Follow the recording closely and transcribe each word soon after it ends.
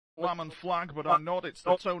lamb and flag, but I'm not. It's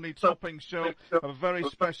the Tony Topping Show. A very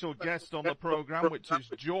special guest on the programme, which is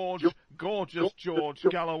gorgeous George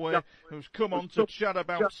Galloway, who's come on to chat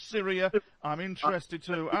about Syria. I'm interested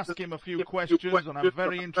to ask him a few questions, and I'm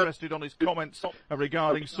very interested on his comments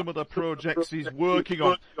regarding some of the projects he's working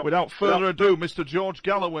on. Without further ado, Mr. George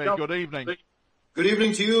Galloway, good evening. Good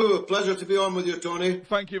evening to you. A pleasure to be on with you, Tony.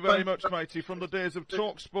 Thank you very much, matey. From the days of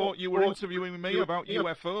TalkSport, you were interviewing me about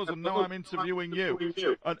UFOs, and now I'm interviewing you.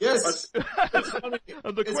 And, yes. It's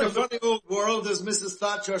a funny old world, as Mrs.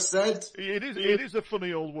 Thatcher said. It is a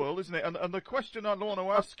funny old world, isn't it? And the question I want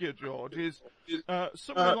to ask you, George, is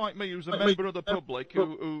someone like me who's a member of the public,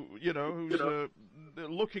 who's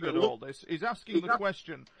looking at all this, is asking the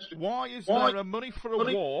question: why is there a money for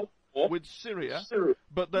a war with Syria,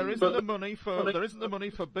 but there isn't the money for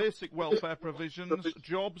basic welfare provisions,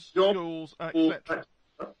 jobs, schools, etc.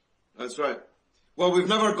 That's right. Well, we've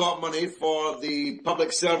never got money for the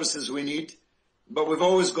public services we need, but we've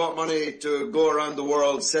always got money to go around the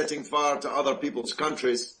world setting fire to other people's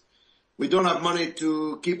countries. We don't have money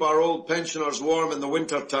to keep our old pensioners warm in the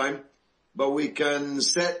winter time, but we can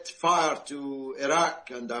set fire to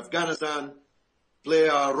Iraq and Afghanistan, play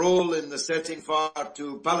a role in the setting fire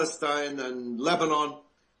to Palestine and Lebanon.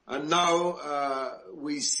 And now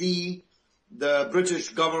we see the British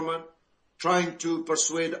government trying to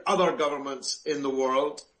persuade other governments in the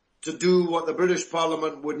world to do what the British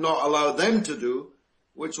Parliament would not allow them to do,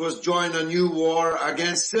 which was join a new war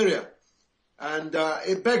against Syria. And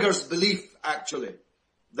it beggars belief, actually,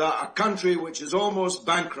 that a country which is almost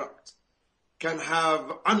bankrupt can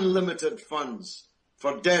have unlimited funds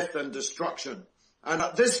for death and destruction. And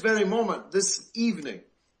at this very moment, this evening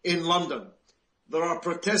in London, there are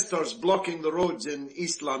protesters blocking the roads in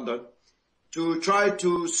East London to try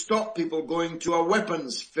to stop people going to a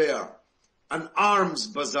weapons fair, an arms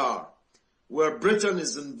bazaar, where Britain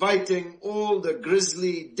is inviting all the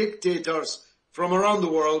grisly dictators from around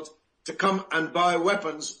the world to come and buy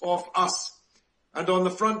weapons off us. And on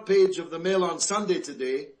the front page of the Mail on Sunday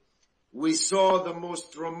today, we saw the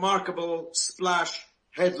most remarkable splash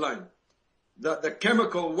headline: that the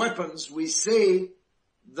chemical weapons we say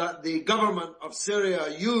that the government of Syria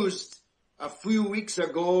used a few weeks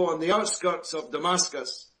ago on the outskirts of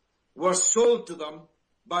Damascus were sold to them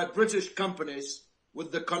by British companies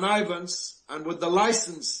with the connivance and with the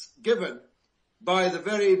license given by the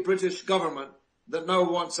very British government that now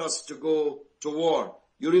wants us to go to war.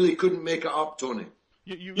 You really couldn't make it up, Tony.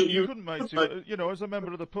 You couldn't, mate. As a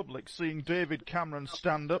member of the public, seeing David Cameron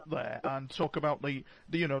stand up there and talk about the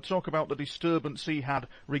disturbance he had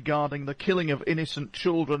regarding the killing of innocent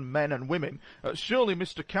children, men and women. Surely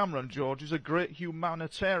Mr. Cameron, George, is a great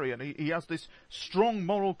humanitarian. He has this strong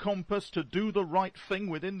moral compass to do the right thing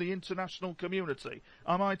within the international community.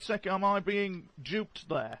 Am I being duped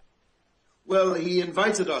there? Well, he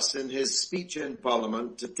invited us in his speech in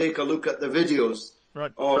Parliament to take a look at the videos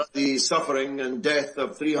of the suffering and death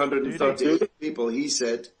of 338 people, he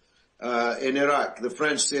said, in Iraq. The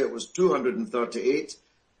French say it was 238.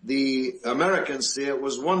 The Americans say it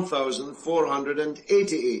was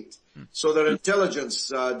 1,488. So their intelligence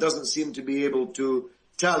doesn't seem to be able to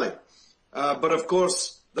tally. But of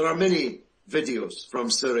course, there are many videos from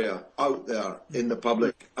Syria out there in the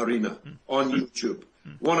public arena on YouTube.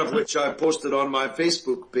 One of which I posted on my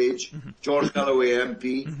Facebook page, George Galloway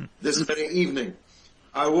MP, this very evening.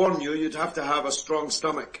 I warn you, you'd have to have a strong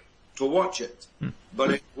stomach to watch it.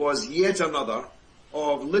 But it was yet another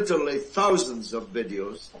of literally thousands of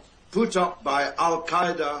videos put up by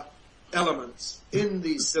Al-Qaeda elements in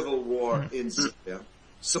the civil war in Syria,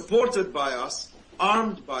 supported by us,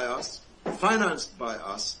 armed by us, financed by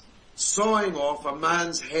us, sawing off a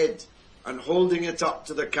man's head and holding it up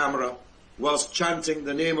to the camera whilst chanting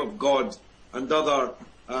the name of God and other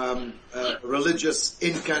religious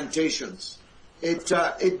incantations.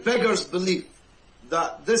 It beggars belief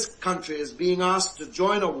that this country is being asked to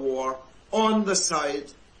join a war on the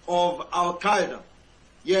side of Al-Qaeda.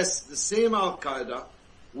 Yes, the same Al-Qaeda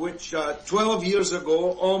which 12 years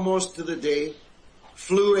ago, almost to the day,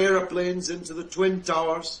 flew aeroplanes into the Twin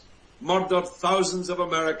Towers, murdered thousands of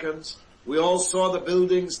Americans. We all saw the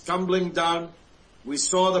buildings tumbling down. We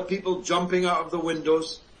saw the people jumping out of the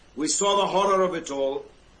windows. We saw the horror of it all.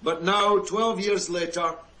 But now, 12 years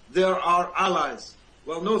later, they're our allies.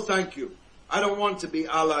 Well, no thank you. I don't want to be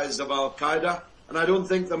allies of Al-Qaeda, and I don't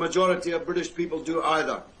think the majority of British people do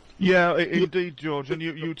either. Yeah, indeed, George. And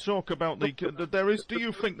you talk about do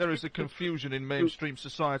you think there is a confusion in mainstream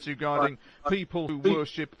society regarding people who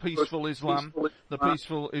worship peaceful Islam, the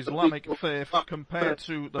peaceful Islamic faith, compared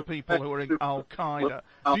to the people who are in Al-Qaeda?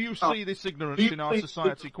 Do you see this ignorance in our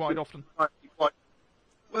society quite often?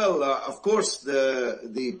 Well, of course,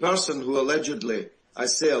 the person who allegedly, I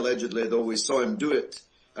say allegedly, though we saw him do it,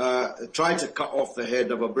 tried to cut off the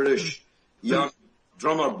head of a British young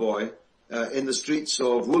drummer boy in the streets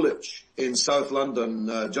of Woolwich in South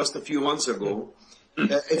London just a few months ago.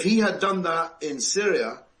 If he had done that in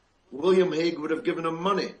Syria, William Hague would have given him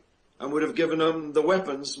money and would have given him the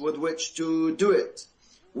weapons with which to do it.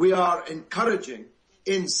 We are encouraging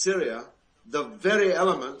in Syria the very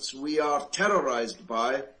elements we are terrorized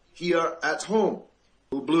by here at home,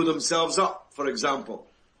 who blew themselves up, for example,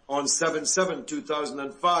 on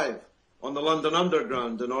 7/7/2005, on the London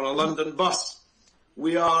Underground and on a London bus.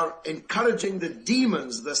 We are encouraging the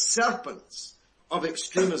demons, the serpents of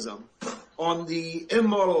extremism on the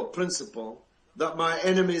immoral principle that my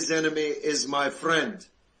enemy's enemy is my friend.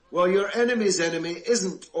 Well, your enemy's enemy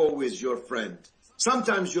isn't always your friend.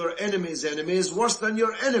 Sometimes your enemy's enemy is worse than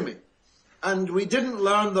your enemy. And we didn't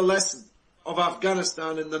learn the lesson of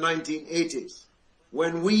Afghanistan in the 1980s,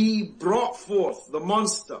 when we brought forth the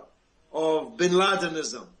monster of bin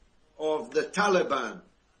Ladenism, of the Taliban,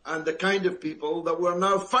 and the kind of people that we're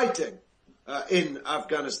now fighting in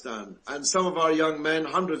Afghanistan. And some of our young men,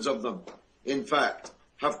 hundreds of them, in fact,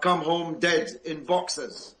 have come home dead in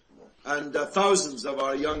boxes. And thousands of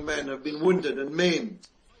our young men have been wounded and maimed,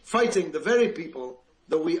 fighting the very people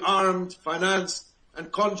that we armed, financed, and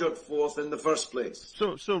conjured forth in the first place.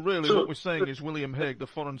 So really what we're saying is William Hague, the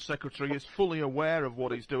Foreign Secretary, is fully aware of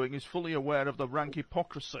what he's doing, is fully aware of the rank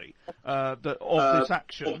hypocrisy of this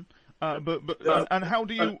action. And how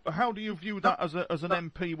do you view that as an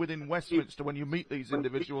MP within Westminster when you meet these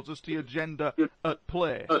individuals as to the agenda at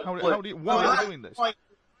play? Why are you doing this?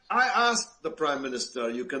 I asked the Prime Minister,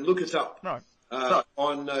 you can look it up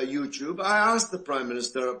on YouTube, I asked the Prime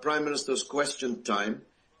Minister at Prime Minister's Question Time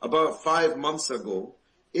about 5 months ago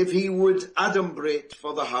if he would adumbrate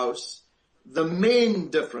for the House the main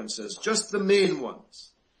differences, just the main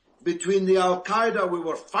ones, between the Al-Qaeda we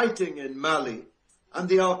were fighting in Mali and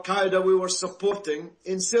the Al-Qaeda we were supporting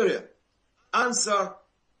in Syria. Answer,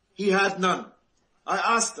 he had none. I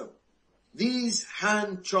asked him, these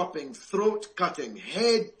hand-chopping, throat-cutting,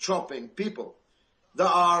 head-chopping people that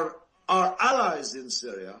are our allies in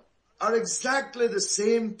Syria are exactly the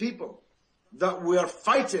same people that we are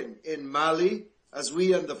fighting in Mali, as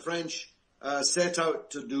we and the French set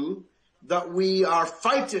out to do, that we are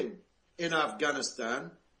fighting in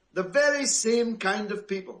Afghanistan, the very same kind of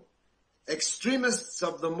people. Extremists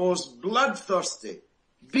of the most bloodthirsty,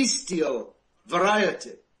 bestial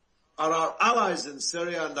variety are our allies in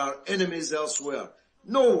Syria and our enemies elsewhere.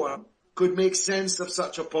 No one could make sense of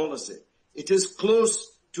such a policy. It is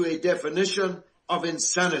close to a definition of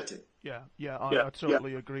insanity. Yeah, I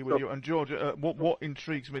totally agree with you. And George, what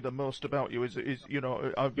intrigues me the most about you is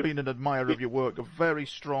I've been an admirer of your work, very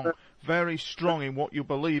strong in what you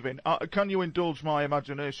believe in. Can you indulge my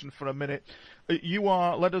imagination for a minute? You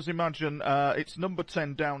are, let us imagine, it's number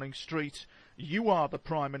 10 Downing Street. You are the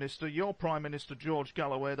Prime Minister, you're Prime Minister George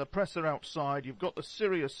Galloway, the press are outside, you've got the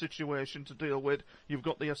Syria situation to deal with, you've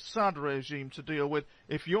got the Assad regime to deal with.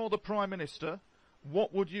 If you're the Prime Minister,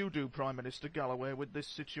 what would you do, Prime Minister Galloway, with this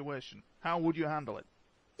situation? How would you handle it?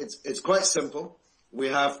 It's quite simple. We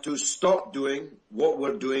have to stop doing what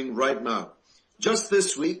we're doing right now. Just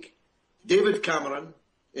this week, David Cameron,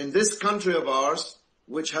 in this country of ours,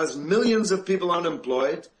 which has millions of people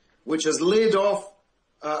unemployed, which has laid off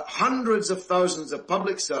hundreds of thousands of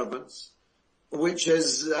public servants, which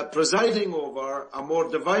is presiding over a more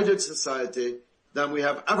divided society than we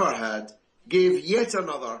have ever had, gave yet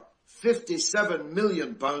another £57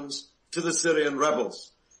 million to the Syrian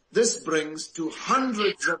rebels. This brings to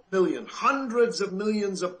hundreds of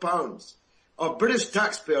millions of pounds of British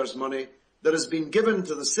taxpayers' money that has been given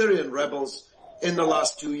to the Syrian rebels in the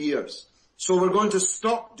last 2 years. So we're going to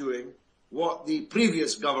stop doing what the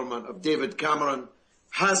previous government of David Cameron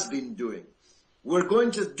has been doing. We're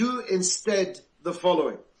going to do instead the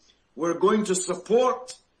following. We're going to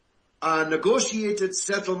support a negotiated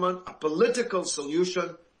settlement, a political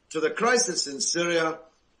solution to the crisis in Syria,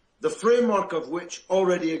 the framework of which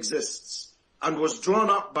already exists and was drawn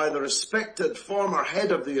up by the respected former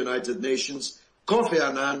head of the United Nations, Kofi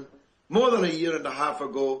Annan, more than a year and a half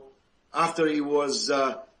ago, after he was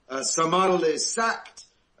summarily sacked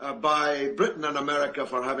by Britain and America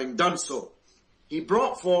for having done so. He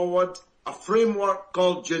brought forward a framework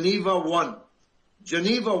called Geneva I.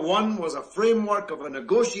 Geneva I was a framework of a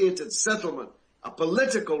negotiated settlement, a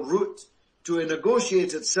political route to a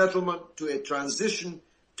negotiated settlement, to a transition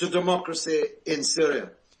to democracy in Syria.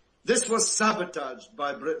 This was sabotaged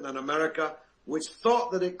by Britain and America, which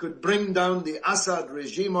thought that it could bring down the Assad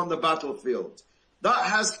regime on the battlefield. That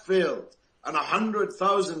has failed. and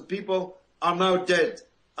 100,000 people are now dead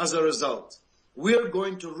as a result. We're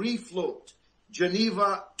going to refloat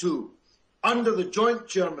Geneva II under the joint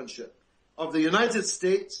chairmanship of the United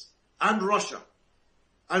States and Russia.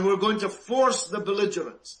 And we're going to force the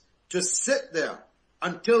belligerents to sit there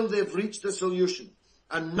until they've reached a solution.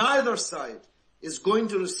 And neither side is going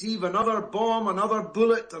to receive another bomb, another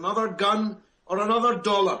bullet, another gun, or another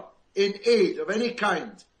dollar in aid of any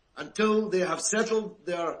kind until they have settled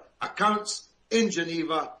their accounts in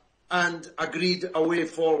Geneva and agreed a way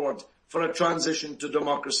forward for a transition to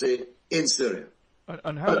democracy in Syria.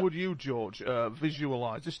 And how would you, George,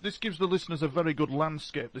 visualise this? This gives the listeners a very good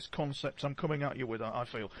landscape, this concept I'm coming at you with, I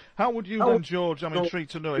feel. How would you then, George, I'm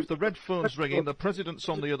intrigued to know, if the red phone's ringing, the President's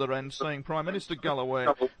on the other end saying, Prime Minister Galloway,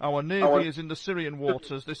 our Navy is in the Syrian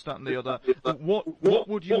waters, this, that and the other, what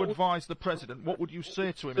would you advise the President? What would you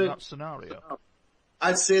say to him in that scenario?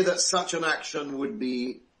 I'd say that such an action would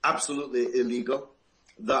be absolutely illegal,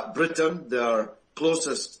 that Britain, their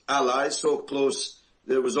closest ally, so close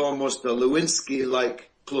there was almost a Lewinsky-like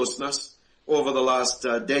closeness over the last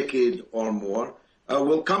decade or more,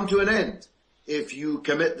 will come to an end if you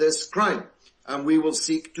commit this crime. And we will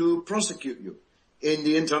seek to prosecute you in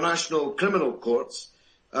the international criminal courts,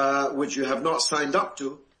 which you have not signed up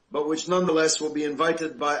to, but which nonetheless will be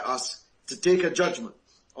invited by us to take a judgment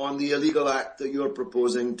on the illegal act that you're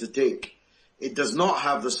proposing to take. It does not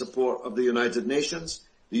have the support of the United Nations.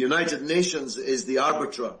 The United Nations is the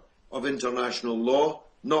arbiter of international law,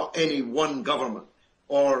 not any one government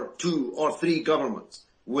or two or three governments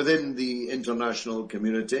within the international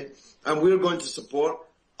community. And we're going to support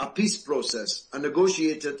a peace process, a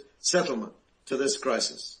negotiated settlement to this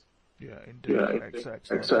crisis. Yeah, indeed.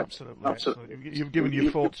 Absolutely. You've given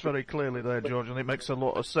your thoughts very clearly there, George, and it makes a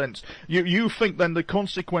lot of sense. You think then the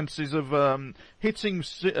consequences of hitting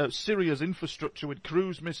Syria's infrastructure with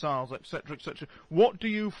cruise missiles, etc., etc. What do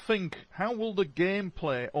you think? How will the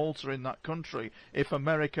gameplay alter in that country if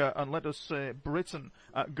America and, let us say, Britain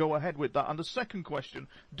go ahead with that? And the second question: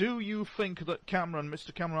 do you think that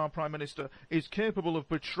Mr. Cameron, our Prime Minister, is capable of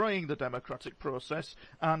betraying the democratic process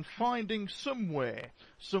and finding some way,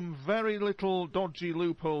 some very little dodgy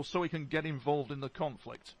loophole so he can get involved in the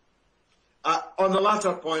conflict? On the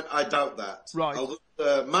latter point, I doubt that. Right. Although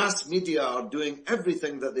the mass media are doing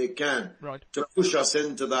everything that they can to push us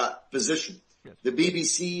into that position. Yes. The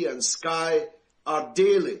BBC and Sky are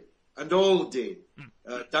daily and all day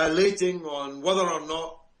dilating on whether or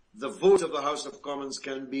not the vote of the House of Commons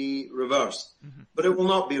can be reversed. Mm-hmm. But it will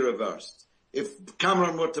not be reversed. If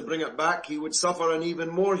Cameron were to bring it back, he would suffer an even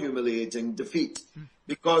more humiliating defeat,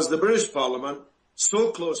 because the British Parliament,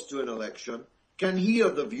 so close to an election, can hear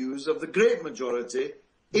the views of the great majority,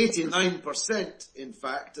 89% in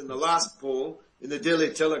fact, in the last poll in the Daily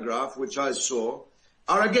Telegraph, which I saw,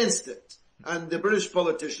 are against it. And the British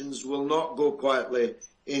politicians will not go quietly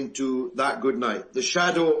into that good night. The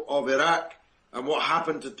shadow of Iraq and what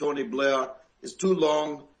happened to Tony Blair is too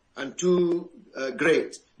long and too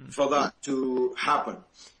great for that to happen.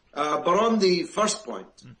 But on the first point,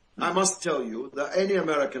 I must tell you that any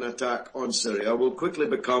American attack on Syria will quickly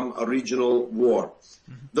become a regional war.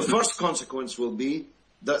 The first consequence will be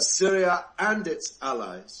that Syria and its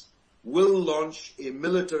allies will launch a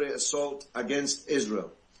military assault against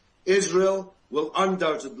Israel. Israel will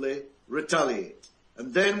undoubtedly retaliate.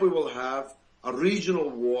 And then we will have a regional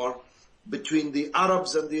war between the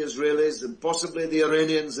Arabs and the Israelis, and possibly the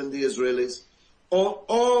Iranians and the Israelis,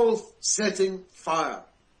 all setting fire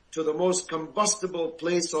to the most combustible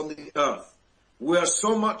place on the earth, where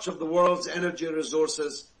so much of the world's energy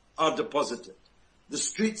resources are deposited. The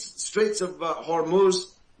Straits of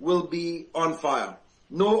Hormuz will be on fire.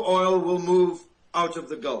 No oil will move out of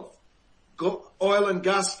the Gulf. Oil and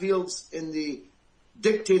gas fields in the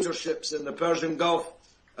dictatorships in the Persian Gulf,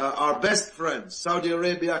 our best friends, Saudi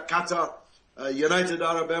Arabia, Qatar, United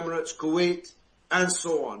Arab Emirates, Kuwait, and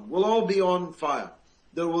so on, will all be on fire.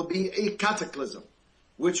 There will be a cataclysm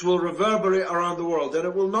which will reverberate around the world, and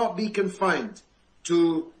it will not be confined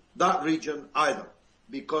to that region either,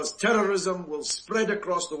 because terrorism will spread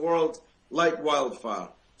across the world like wildfire.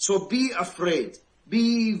 So be afraid,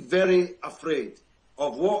 be very afraid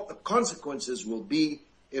of what the consequences will be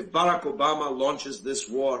if Barack Obama launches this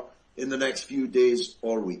war in the next few days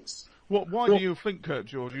or weeks. Well, why do you think,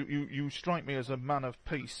 George, you strike me as a man of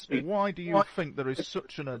peace, why do you think there is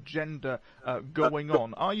such an agenda going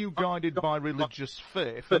on? Are you guided by religious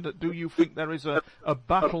faith, and do you think there is a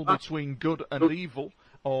battle between good and evil?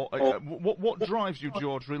 Or what drives you,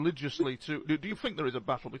 George, religiously to... Do you think there is a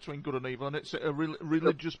battle between good and evil, and it's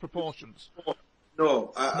religious proportions?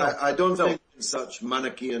 No, I don't think in such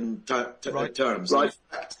Manichaean terms. In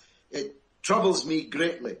fact, troubles me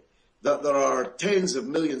greatly that there are tens of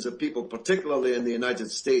millions of people, particularly in the United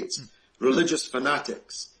States, religious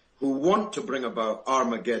fanatics, who want to bring about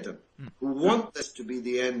Armageddon, who want this to be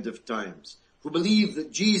the end of times, who believe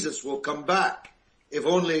that Jesus will come back if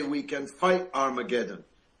only we can fight Armageddon.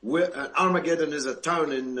 Armageddon is a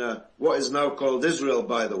town in what is now called Israel,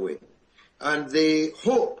 by the way. And they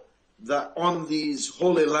hope that on these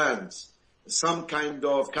holy lands, some kind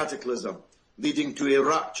of cataclysm leading to a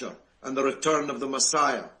rapture and the return of the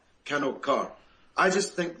Messiah can occur. I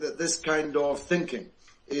just think that this kind of thinking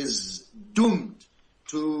is doomed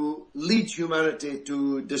to lead humanity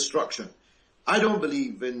to destruction. I don't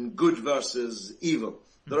believe in good versus evil.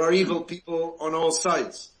 There are evil people on all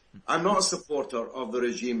sides. I'm not a supporter of the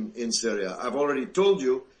regime in Syria. I've already told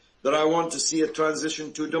you that I want to see a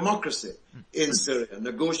transition to democracy in Syria,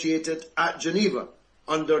 negotiated at Geneva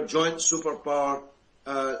under joint superpower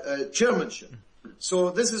chairmanship.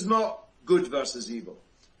 So this is not good versus evil.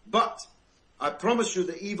 But I promise you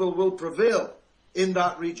that evil will prevail in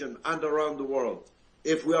that region and around the world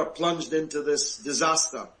if we are plunged into this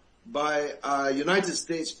disaster by a United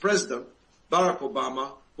States President, Barack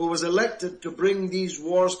Obama, who was elected to bring these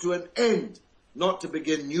wars to an end, not to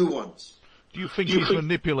begin new ones. Do you think he's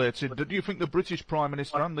manipulated? Do you think the British Prime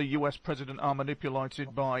Minister and the US President are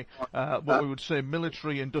manipulated by what we would say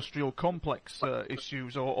military-industrial complex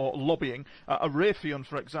issues or lobbying? Raytheon,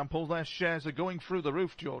 for example, their shares are going through the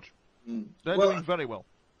roof, George. They're doing very well.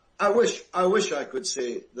 I wish I could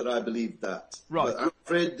say that I believe that. Right. But I'm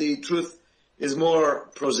afraid the truth is more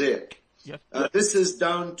prosaic. Yes. This is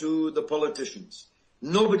down to the politicians.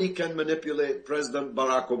 Nobody can manipulate President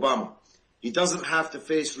Barack Obama. He doesn't have to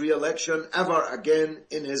face re-election ever again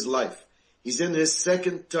in his life. He's in his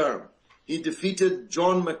second term. He defeated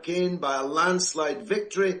John McCain by a landslide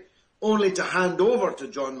victory, only to hand over to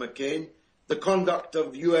John McCain the conduct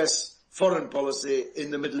of US foreign policy in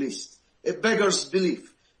the Middle East. It beggars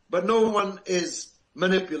belief, but no one is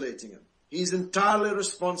manipulating him. He's entirely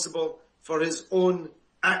responsible for his own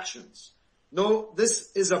actions. No,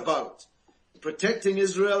 this is about protecting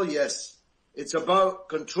Israel, yes. It's about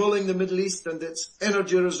controlling the Middle East and its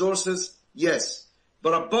energy resources, yes.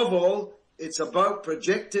 But above all, it's about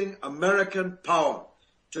projecting American power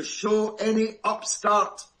to show any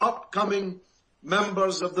upstart, upcoming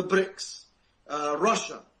members of the BRICS,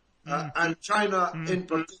 Russia and China in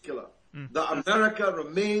particular, that America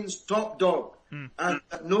remains top dog and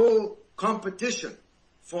that no competition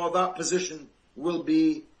for that position will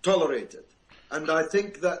be tolerated. And I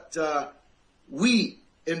think that we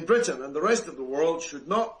in Britain and the rest of the world should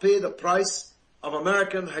not pay the price of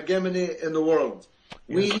American hegemony in the world.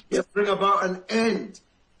 We need to bring about an end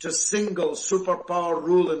to single superpower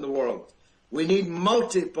rule in the world. We need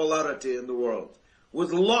multipolarity in the world,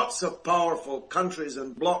 with lots of powerful countries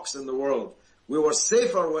and blocs in the world. We were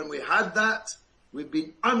safer when we had that. We've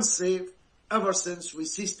been unsafe ever since we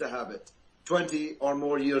ceased to have it 20 or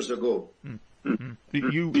more years ago.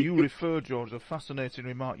 You refer, George, a fascinating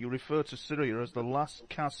remark, you refer to Syria as the last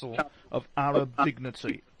castle of Arab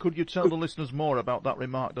dignity. Could you tell the listeners more about that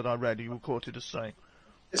remark that I read you were quoted as saying?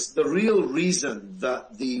 It's the real reason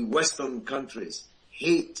that the Western countries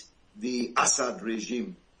hate the Assad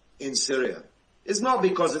regime in Syria. It's not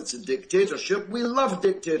because it's a dictatorship. We love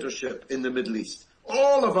dictatorship in the Middle East.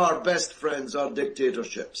 All of our best friends are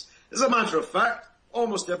dictatorships. As a matter of fact,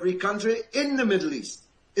 almost every country in the Middle East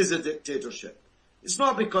is a dictatorship. It's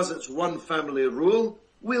not because it's one family rule.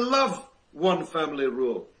 We love one family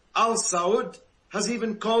rule. Al Saud has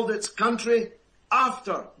even called its country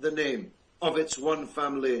after the name of its one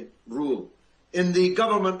family rule. In the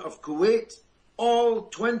government of Kuwait, all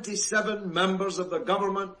 27 members of the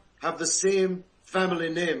government have the same family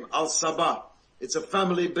name, Al Sabah. It's a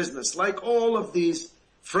family business, like all of these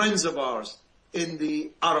friends of ours in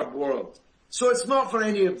the Arab world. So it's not for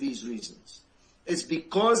any of these reasons. It's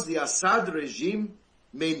because the Assad regime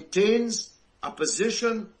maintains a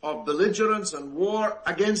position of belligerence and war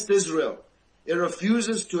against Israel. It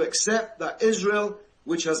refuses to accept that Israel,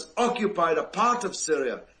 which has occupied a part of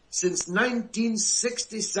Syria since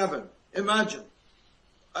 1967, imagine,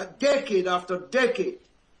 a decade after decade,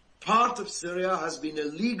 part of Syria has been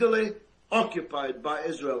illegally occupied by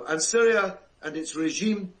Israel. And Syria and its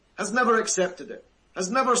regime has never accepted it, has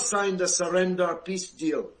never signed a surrender peace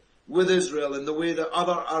deal with Israel in the way that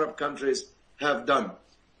other Arab countries have done.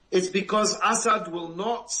 It's because Assad will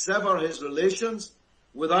not sever his relations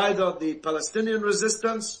with either the Palestinian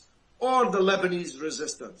resistance or the Lebanese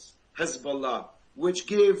resistance, Hezbollah, which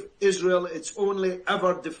gave Israel its only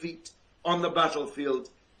ever defeat on the battlefield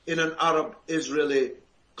in an Arab-Israeli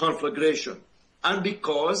conflagration. And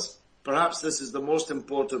because perhaps this is the most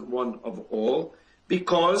important one of all,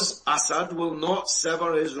 because Assad will not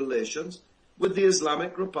sever his relations with the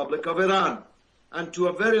Islamic Republic of Iran. And to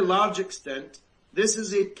a very large extent, this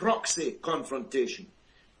is a proxy confrontation.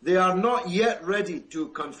 They are not yet ready to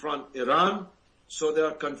confront Iran, so they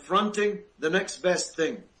are confronting the next best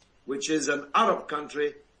thing, which is an Arab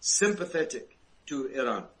country sympathetic to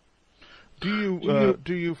Iran. Do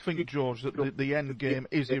you think, George, that the end game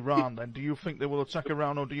is Iran? Then, do you think they will attack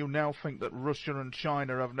Iran, or do you now think that Russia and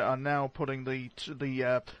China are now putting the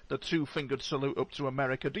two-fingered salute up to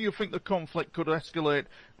America? Do you think the conflict could escalate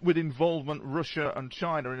with involvement Russia and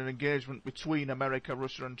China in an engagement between America,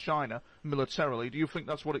 Russia, and China militarily? Do you think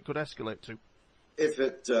that's what it could escalate to? If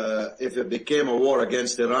it became a war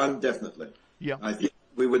against Iran, definitely. Yeah. I think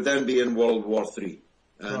we would then be in World War III.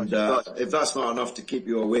 And if that's not enough to keep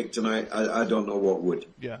you awake tonight, I don't know what would.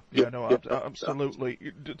 Absolutely.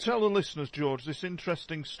 Tell the listeners, George, this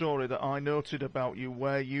interesting story that I noted about you,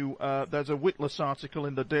 where there's a witless article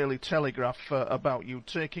in the Daily Telegraph about you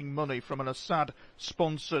taking money from an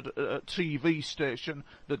Assad-sponsored TV station.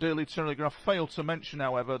 The Daily Telegraph failed to mention,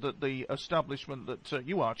 however, that the establishment that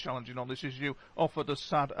you are challenging on this issue offered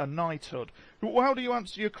Assad a knighthood. How do you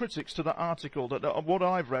answer your critics to that article? That what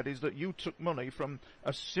I've read is that you took money from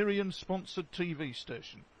a Syrian-sponsored TV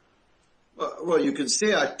station. Well, you can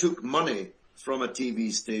say I took money from a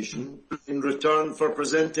TV station in return for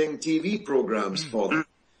presenting TV programs for them.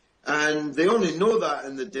 And they only know that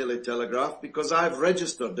in the Daily Telegraph because I've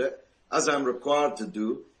registered it, as I'm required to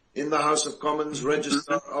do, in the House of Commons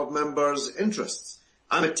Register of Members' Interests.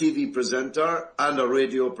 I'm a TV presenter and a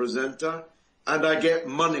radio presenter, and I get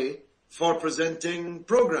money for presenting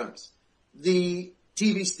programs. The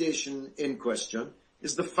TV station in question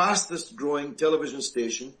is the fastest growing television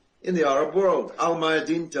station in the Arab world. Al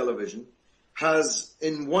Mayadeen Television has,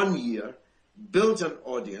 in 1 year, built an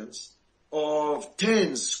audience of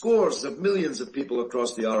tens, scores of millions of people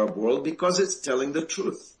across the Arab world because it's telling the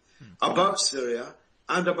truth about Syria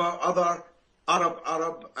and about other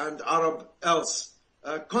Arab and Arab else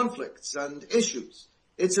conflicts and issues.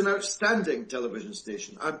 It's an outstanding television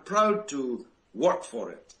station. I'm proud to work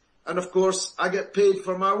for it. And of course, I get paid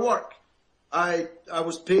for my work. I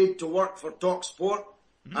was paid to work for TalkSport.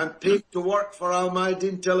 I'm paid to work for Al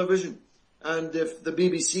Mayadeen Television. And if the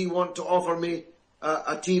BBC want to offer me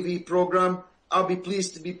a TV programme, I'll be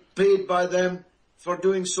pleased to be paid by them for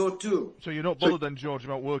doing so too. So you're not bothered then, George,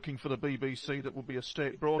 about working for the BBC that would be a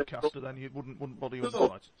state broadcaster then? You wouldn't bother you with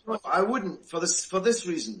that? No, I wouldn't for this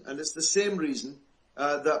reason. And it's the same reason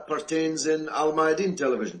that pertains in Al Mayadeen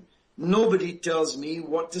Television. Nobody tells me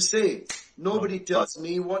what to say. Nobody tells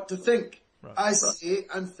me what to think. Right. I say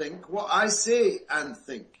and think what I say and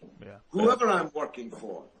think. Whoever I'm working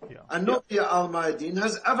for. And nobody at Al Mayadeen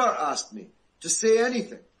has ever asked me to say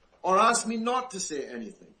anything or asked me not to say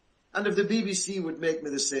anything. And if the BBC would make me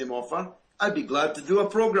the same offer, I'd be glad to do a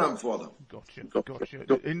programme for them. Gotcha.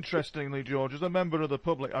 Interestingly, George, as a member of the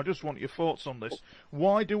public, I just want your thoughts on this.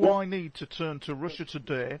 Why do I need to turn to Russia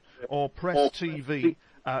Today or Press TV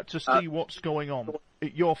to see what's going on?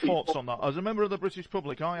 Your thoughts on that? As a member of the British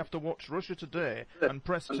public, I have to watch Russia Today and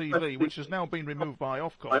Press TV, which has now been removed by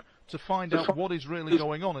Ofcom, to find out what is really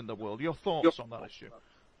going on in the world. Your thoughts on that issue?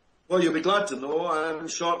 Well, you'll be glad to know I'm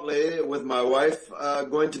shortly, with my wife,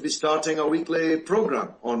 going to be starting a weekly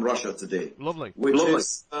programme on Russia Today. Lovely. Which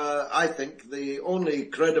is, I think, the only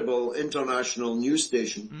credible international news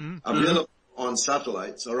station available on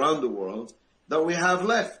satellites around the world that we have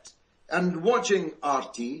left. And watching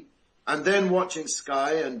RT and then watching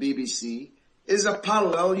Sky and BBC is a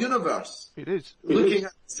parallel universe. It is. Looking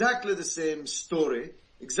at exactly the same story,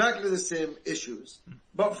 exactly the same issues,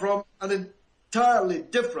 but from an entirely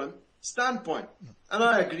different standpoint. And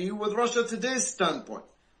I agree with Russia Today's standpoint.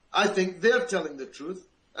 I think they're telling the truth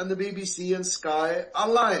and the BBC and Sky are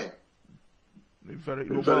lying.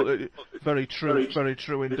 Very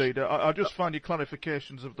true indeed. I just find your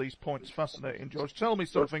clarifications of these points fascinating, George. Tell me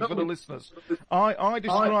something for the listeners. I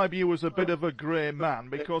describe you as a bit of a grey man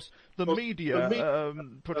because the media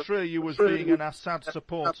portray you as being an Assad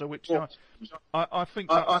supporter, which I think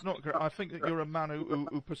that's not great. I think that you're a man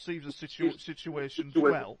who perceives the situations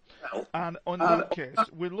well. And in that case,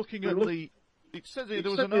 we're looking at the... It says here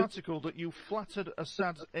there was an article that you flattered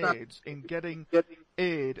Assad's aides in getting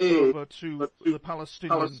aid over to the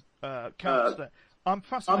Palestinian camps there. I'm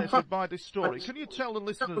fascinated by this story. Can you tell the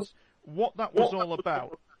listeners what that was all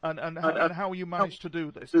about and how you managed to do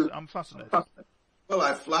this? I'm fascinated. Well,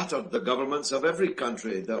 I flattered the governments of every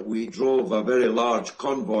country that we drove a very large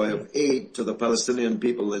convoy of aid to the Palestinian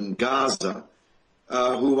people in Gaza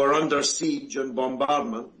who were under siege and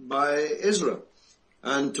bombardment by Israel.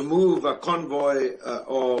 and to move a convoy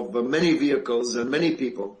of many vehicles and many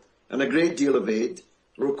people and a great deal of aid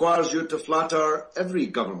requires you to flatter every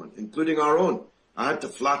government, including our own. I had to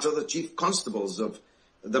flatter the chief constables of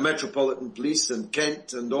the Metropolitan Police in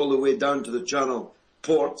Kent and all the way down to the Channel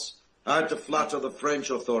ports. I had to flatter the French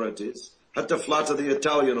authorities, had to flatter the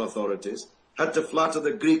Italian authorities, had to flatter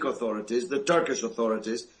the Greek authorities, the Turkish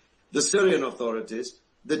authorities, the Syrian authorities,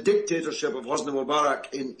 the dictatorship of Hosni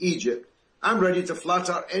Mubarak in Egypt. I'm ready to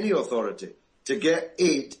flatter any authority to get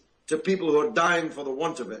aid to people who are dying for the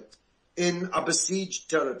want of it in a besieged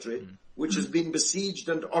territory, which has been besieged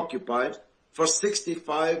and occupied for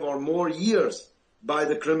 65 or more years by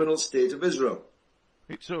the criminal state of Israel.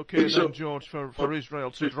 It's okay then, George, for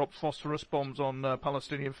Israel to drop phosphorus bombs on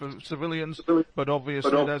Palestinian civilians, but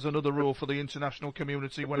obviously there's another rule for the international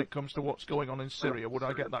community when it comes to what's going on in Syria. Would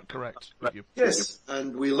I get that correct with you? Yes,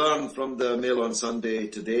 and we learned from the Mail on Sunday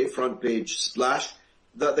today, front page splash,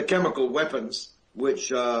 that the chemical weapons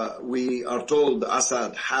which we are told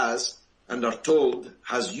Assad has and are told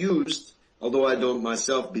has used, although I don't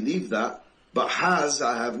myself believe that, but has,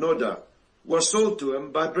 I have no doubt, were sold to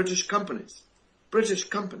him by British companies. British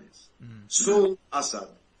companies sold Assad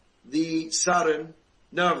the sarin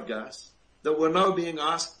nerve gas that we're now being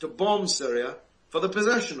asked to bomb Syria for the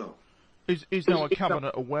possession of. Is now a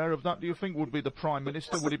cabinet aware of that, do you think? Would be the Prime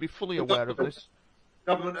Minister, would he be fully aware of this?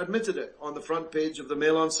 Government admitted it on the front page of the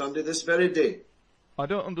Mail on Sunday this very day. I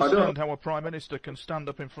don't understand how a Prime Minister can stand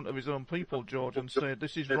up in front of his own people, George, and say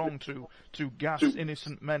this is wrong to gas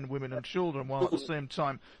innocent men, women and children, while at the same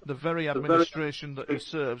time the very administration that he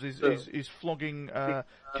serves is flogging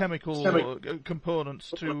chemical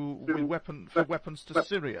components for weapons to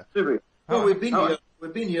Syria. Well, we've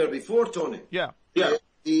been here before, Tony. Yeah.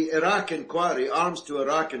 The Iraq inquiry, Arms to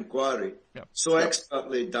Iraq inquiry, so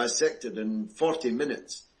expertly dissected in 40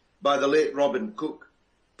 minutes by the late Robin Cook,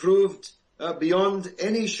 proved beyond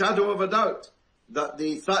any shadow of a doubt that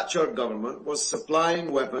the Thatcher government was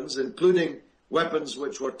supplying weapons, including weapons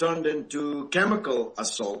which were turned into chemical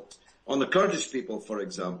assault on the Kurdish people, for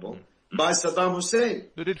example, by Saddam Hussein.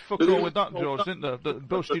 They did fuck all with that, George, didn't they? That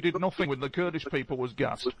Bush did nothing when the Kurdish people was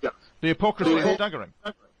gassed. The hypocrisy is staggering.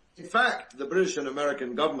 In fact, the British and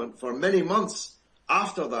American government, for many months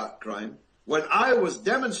after that crime, when I was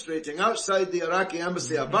demonstrating outside the Iraqi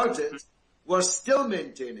embassy about it, were still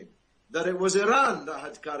maintaining that it was Iran that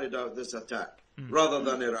had carried out this attack rather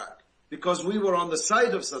than Iraq, because we were on the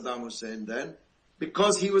side of Saddam Hussein then,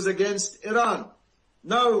 because he was against Iran.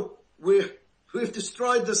 Now we've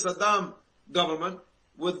destroyed the Saddam government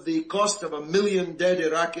with the cost of 1 million dead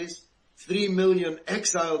Iraqis, 3 million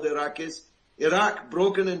exiled Iraqis, Iraq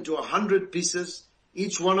broken into 100 pieces,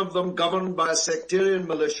 each one of them governed by a sectarian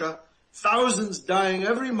militia, thousands dying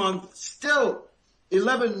every month, still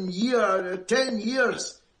 10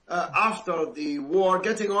 years after the war,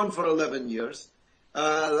 getting on for 11 years.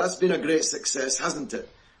 That's been a great success, hasn't it?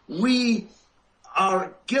 We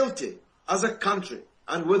are guilty as a country,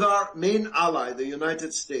 and with our main ally, the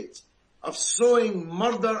United States, of sowing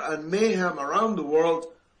murder and mayhem around the world,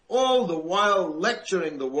 all the while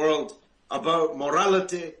lecturing the world about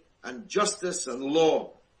morality and justice and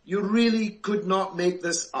law. You really could not make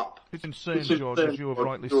this up. It's insane, George, as you have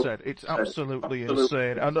rightly said. It's absolutely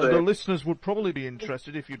insane. And the listeners would probably be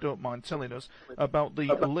interested, if you don't mind telling us, about the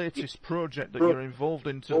latest project that you're involved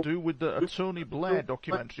in to do with the Tony Blair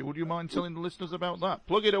documentary. Would you mind telling the listeners about that?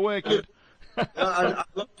 Plug it away, kid. I'd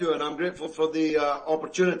love to, and I'm grateful for the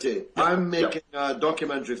opportunity. I'm making a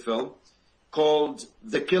documentary film called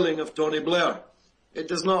The Killing of Tony Blair. It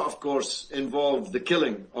does not, of course, involve the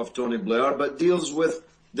killing of Tony Blair, but deals with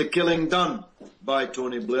the killing done by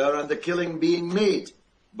Tony Blair and the killing being made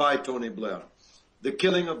by Tony Blair. The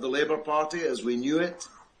killing of the Labour Party as we knew it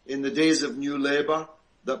in the days of New Labour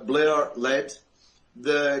that Blair led.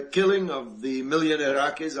 The killing of the million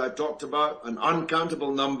Iraqis I talked about, an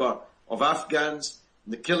uncountable number of Afghans,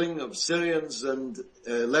 the killing of Syrians and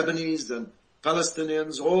Lebanese and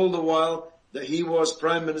Palestinians, all the while that he was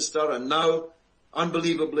Prime Minister, and now,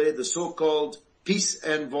 unbelievably, the so-called peace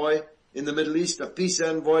envoy in the Middle East, a peace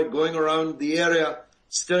envoy going around the area,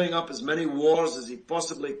 stirring up as many wars as he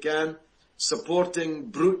possibly can, supporting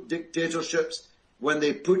brute dictatorships when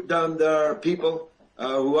they put down their people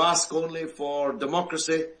who ask only for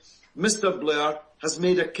democracy. Mr. Blair has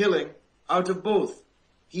made a killing out of both.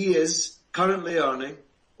 He is currently earning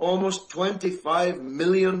almost £25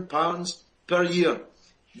 million per year.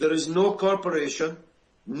 There is no corporation,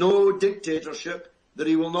 no dictatorship that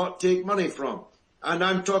he will not take money from. And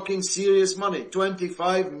I'm talking serious money,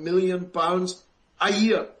 £25 million a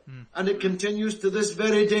year. And it continues to this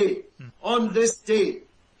very day. On this day,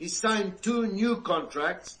 he signed 2 new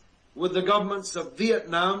contracts with the governments of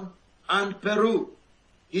Vietnam and Peru.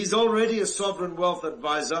 He's already a sovereign wealth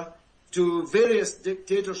advisor to various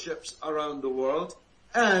dictatorships around the world,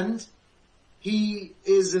 and he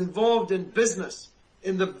is involved in business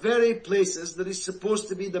in the very places that he's supposed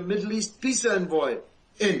to be the Middle East peace envoy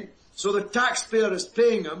in. So the taxpayer is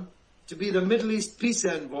paying him to be the Middle East peace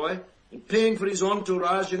envoy and paying for his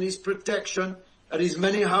entourage and his protection at his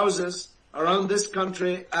many houses around this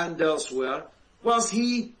country and elsewhere, whilst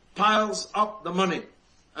he piles up the money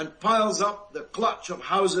and piles up the clutch of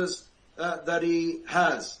houses that he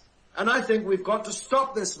has. And I think we've got to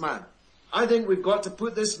stop this man. I think we've got to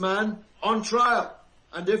put this man on trial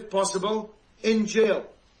and, if possible, in jail.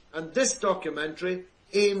 And this documentary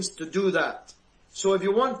aims to do that. So if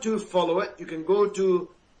you want to follow it, you can go to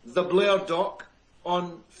The Blair Doc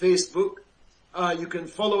on Facebook. You can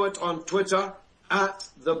follow it on Twitter at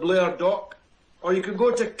The Blair Doc. Or you can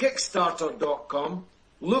go to Kickstarter.com,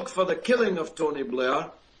 look for The Killing of Tony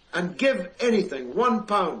Blair, and give anything, £1,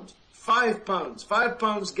 £5.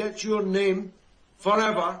 £5 gets your name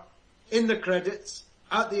forever in the credits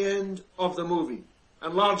at the end of the movie.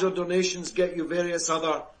 And larger donations get you various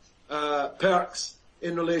other perks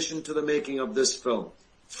in relation to the making of this film.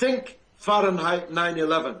 Think Fahrenheit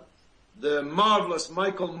 9/11, the marvelous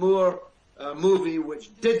Michael Moore movie which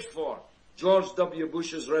did for George W.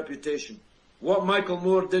 Bush's reputation. What Michael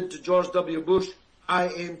Moore did to George W. Bush, I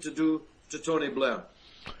aim to do to Tony Blair.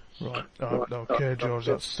 Right, okay, George,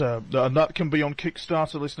 that's, and that can be on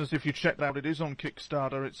Kickstarter, listeners. If you check that out, it is on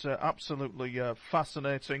Kickstarter. It's absolutely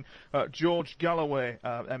fascinating. George Galloway,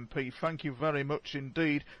 MP, thank you very much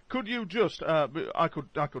indeed. Could you just, I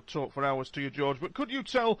could talk for hours to you, George, but could you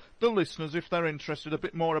tell the listeners, if they're interested, a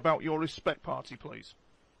bit more about your Respect Party, please?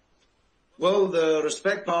 Well, the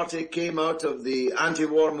Respect Party came out of the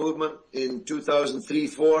anti-war movement in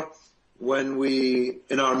 2003-04. When we,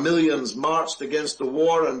 in our millions, marched against the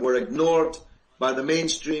war and were ignored by the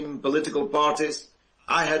mainstream political parties.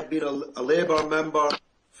 I had been a Labour member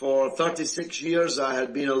for 36 years. I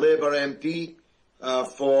had been a Labour MP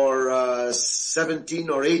for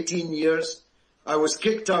 17 or 18 years. I was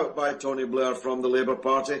kicked out by Tony Blair from the Labour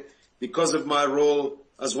Party because of my role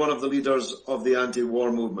as one of the leaders of the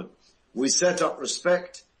anti-war movement. We set up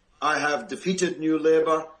Respect. I have defeated New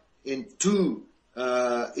Labour in 2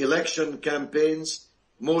 election campaigns,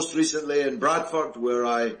 most recently in Bradford, where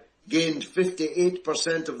I gained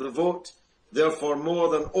 58% of the vote, therefore more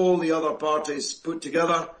than all the other parties put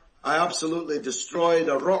together. I absolutely destroyed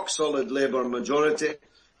a rock-solid Labour majority,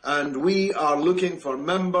 and we are looking for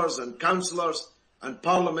members and councillors and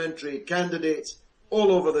parliamentary candidates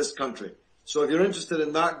all over this country. So if you're interested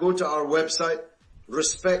in that, go to our website,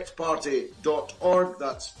 respectparty.org.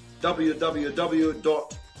 That's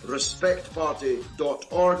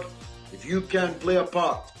www.respectparty.org. If you can play a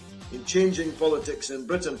part in changing politics in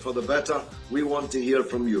Britain for the better, we want to hear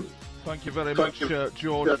from you. Thank you very much,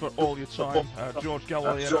 George, for all your time. George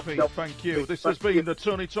Galloway, MP, thank you. This has been the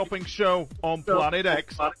Tony Topping Show on Planet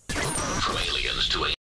X. From aliens to